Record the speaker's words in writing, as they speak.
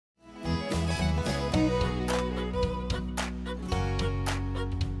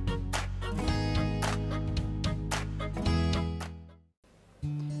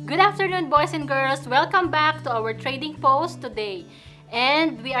Good afternoon, boys and girls. Welcome back to our trading post today.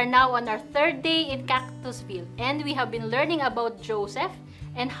 And we are now on our third day in CactusVille. And we have been learning about Joseph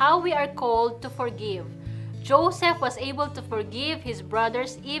and how we are called to forgive. Joseph was able to forgive his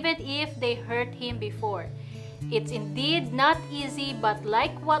brothers even if they hurt him before. It's indeed not easy, but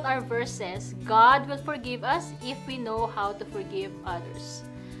like what our verse says, God will forgive us if we know how to forgive others.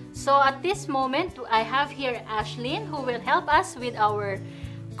 So at this moment, I have here Ashlyn who will help us with our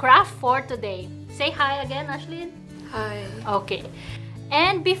craft for today. Say hi again, Ashlyn. Hi. Okay.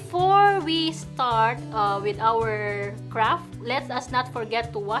 And before we start with our craft, let us not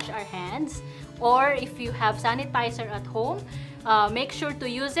forget to wash our hands. Or if you have sanitizer at home, make sure to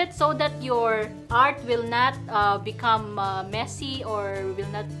use it so that your art will not become messy or will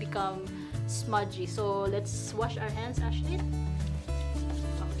not become smudgy. So let's wash our hands, Ashlyn.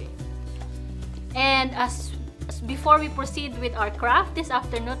 Okay. And as before we proceed with our craft this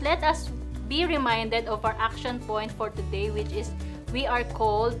afternoon, let us be reminded of our action point for today, which is we are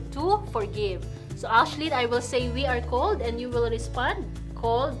called to forgive. So Ashlyn, I will say we are called and you will respond,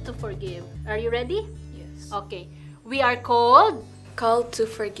 called to forgive. Are you ready? Yes. Okay. We are called To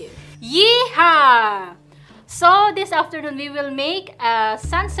forgive. Yeehaw! So this afternoon we will make a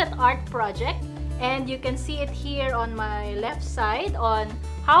sunset art project, and you can see it here on my left side on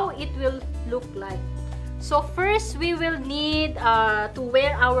how it will look like. So first we will need to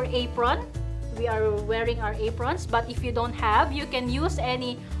wear our apron. We are wearing our aprons, but if you don't have, you can use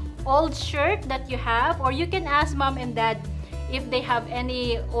any old shirt that you have, or you can ask mom and dad if they have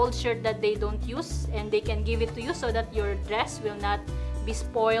any old shirt that they don't use, and they can give it to you so that your dress will not be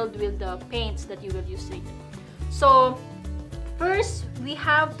spoiled with the paints that you will use later. So first we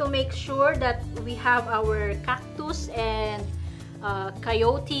have to make sure that we have our cactus and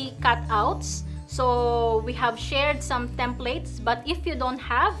coyote cutouts. So we have shared some templates, but if you don't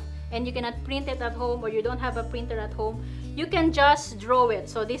have and you cannot print it at home, or you don't have a printer at home, you can just draw it.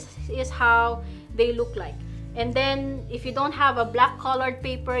 So this is how they look like. And then if you don't have a black colored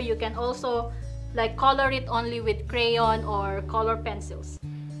paper, you can also like color it only with crayon or color pencils.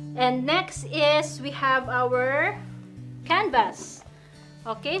 And next is we have our canvas.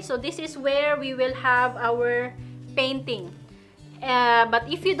 Okay, so this is where we will have our painting. But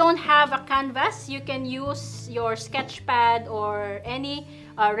if you don't have a canvas, you can use your sketch pad or any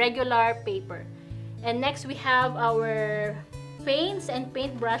regular paper. And next we have our paints and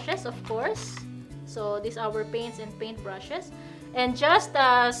paint brushes, of course. So these are our paints and paint brushes. And just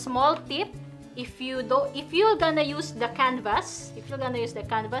a small tip, if you're gonna use the canvas,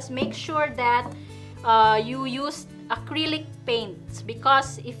 make sure that you use acrylic paints,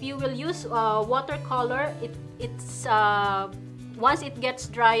 because if you will use watercolor, it's once it gets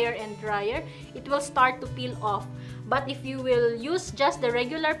drier and drier, it will start to peel off. But if you will use just the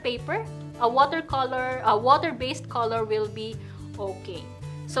regular paper, a water-based color will be okay.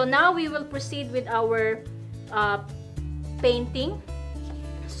 So now we will proceed with our painting.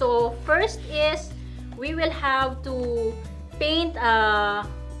 So first is we will have to paint a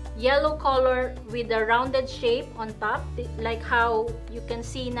yellow color with a rounded shape on top, like how you can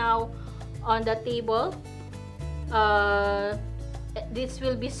see now on the table. This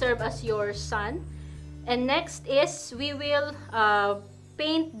will be served as your sun. And next is we will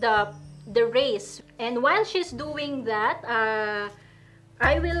paint the rays. And while she's doing that,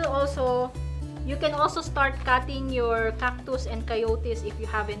 you can also start cutting your cactus and coyotes if you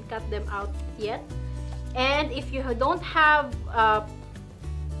haven't cut them out yet. And if you don't have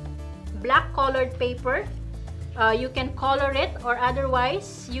black colored paper, you can color it, or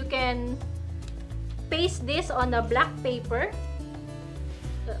otherwise you can paste this on a black paper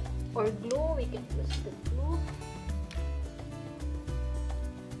or glue. We can use the glue.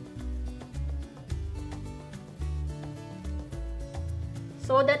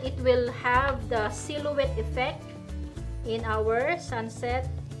 So that it will have the silhouette effect in our sunset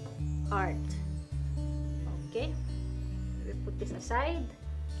art. Okay, we put this aside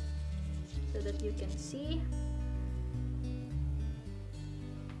so that you can see.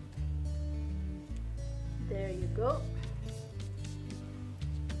 There you go.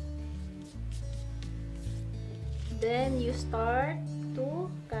 Then you start to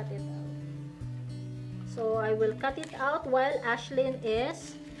cut it out. So I will cut it out while Ashlyn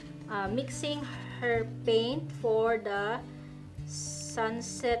is mixing her paint for the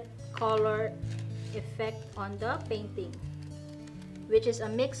sunset color effect on the painting, which is a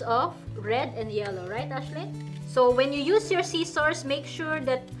mix of red and yellow, right, Ashlyn? So when you use your scissors, make sure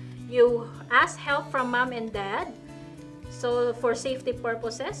that you ask help from mom and dad, so for safety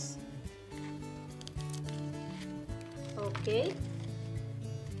purposes. Okay.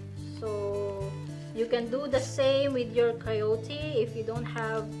 So you can do the same with your coyote if you don't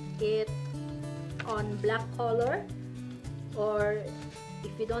have it on black color, or if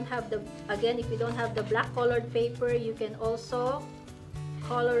you don't have the, again, if you don't have the black colored paper, you can also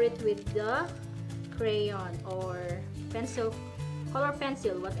color it with the crayon or pencil, color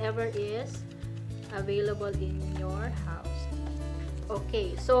pencil, whatever is available in your house.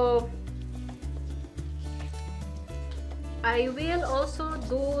 Okay, so I will also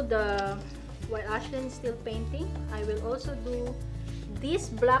do the, while Ashlyn is still painting, I will also do this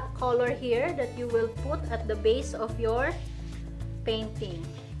black color here that you will put at the base of your painting.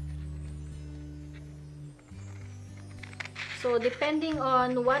 So depending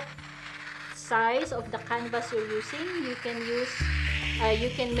on what size of the canvas you're using, you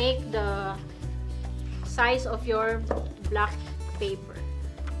can make the size of your black paper.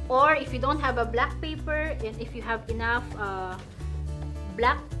 Or if you don't have a black paper, and if you have enough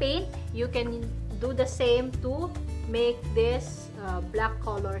black paint, you can do the same to make this black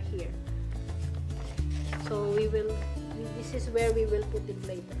color here. So this is where we will put it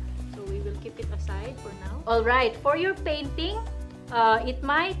later. So we will keep it aside for now. Alright, for your painting, it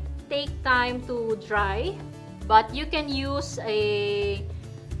might take time to dry, but you can use a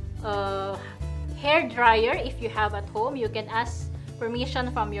hair dryer if you have at home. You can ask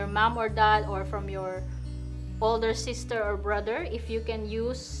permission from your mom or dad, or from your older sister or brother, if you can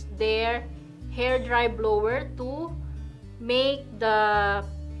use their hair dry blower to make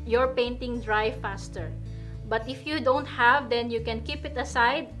your painting dry faster. But if you don't have, then you can keep it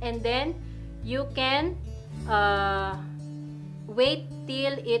aside, and then you can wait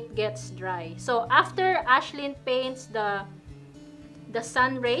till it gets dry. So after Ashlyn paints the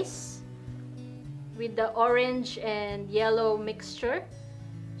sun rays with the orange and yellow mixture,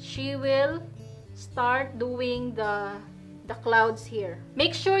 she will start doing the clouds here.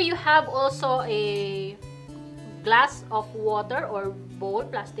 Make sure you have also a glass of water or bowl,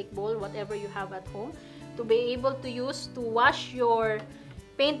 plastic bowl, whatever you have at home, to be able to use to wash your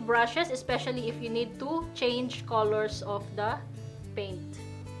paint brushes, especially if you need to change colors of the paint.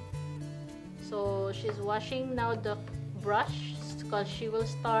 So she's washing now the brush because she will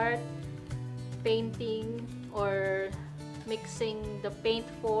start painting or mixing the paint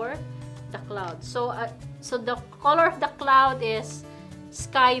for the cloud. So the color of the cloud is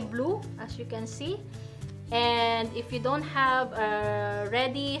sky blue, as you can see. And if you don't have a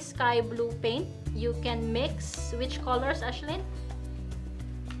ready sky blue paint, you can mix which colors, Ashlyn?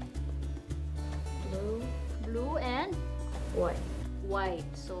 Blue and white.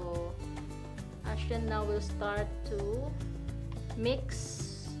 So Ashlyn now will start to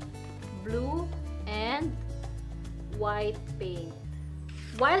mix blue and white paint.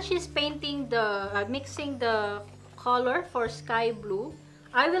 While she's painting mixing the color for sky blue,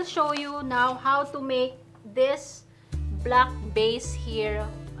 I will show you now how to make this black base here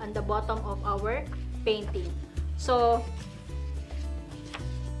on the bottom of our painting. So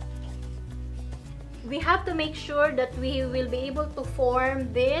we have to make sure that we will be able to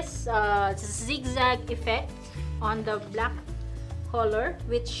form this zigzag effect on the black color,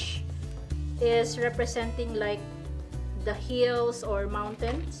 which is representing like the hills or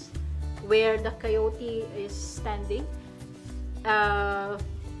mountains where the coyote is standing.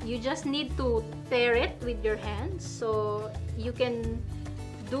 You just need to tear it with your hands, so you can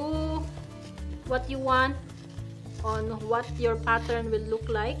do what you want on what your pattern will look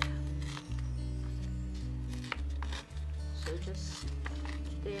like. So just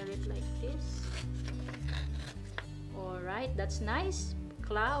tear it like this. Alright, that's nice.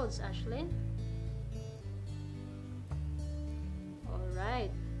 Clouds, Ashlyn.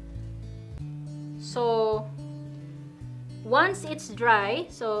 Alright. So once it's dry,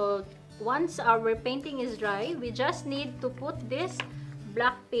 so once our painting is dry, we just need to put this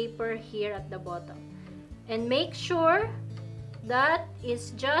black paper here at the bottom, and make sure that it's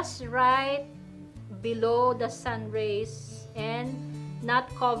just right below the sun rays and not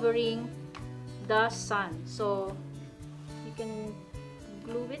covering the sun. So you can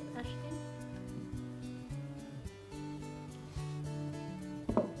glue it, Ashley.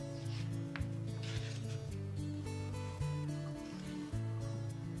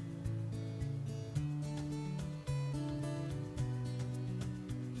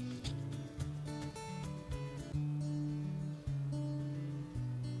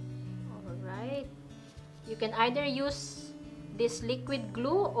 You can either use this liquid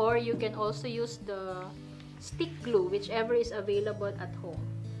glue, or you can also use the stick glue, whichever is available at home.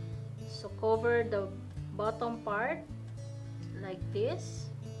 So cover the bottom part like this.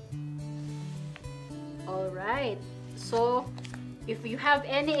 Alright, so If you have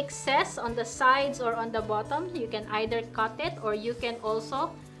any excess on the sides or on the bottom, you can either cut it or you can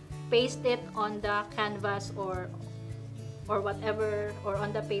also paste it on the canvas or whatever, or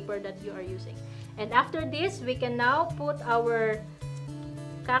on the paper that you are using. And after this, we can now put our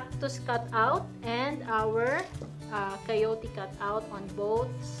cactus cutout and our coyote cutout on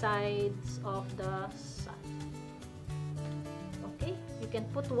both sides of the sun. Okay, you can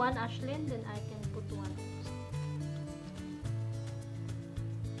put one, Ashlyn, then I can put one.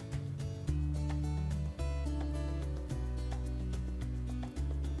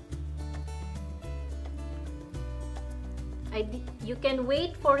 You can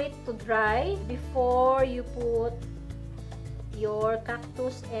wait for it to dry before you put your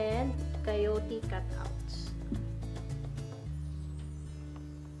cactus and coyote cutouts.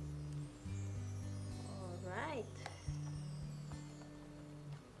 Alright.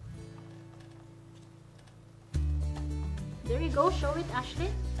 There you go. Show it, Ashley.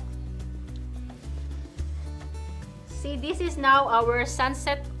 See, this is now our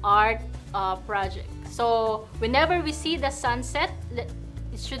sunset art project. So whenever we see the sunset,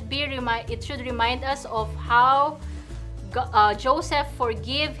 it should remind us of how Joseph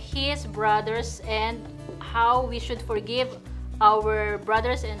forgave his brothers and how we should forgive our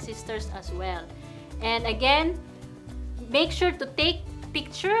brothers and sisters as well. And again, make sure to take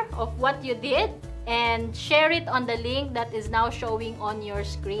picture of what you did and share it on the link that is now showing on your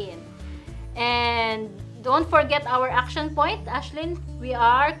screen. And don't forget our action point, Ashlyn. We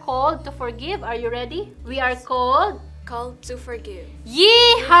are called to forgive. Are you ready? We are called to forgive.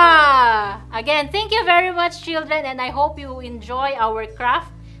 Yeehaw! Again, thank you very much, children, and I hope you enjoy our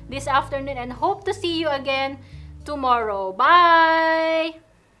craft this afternoon and hope to see you again tomorrow. Bye!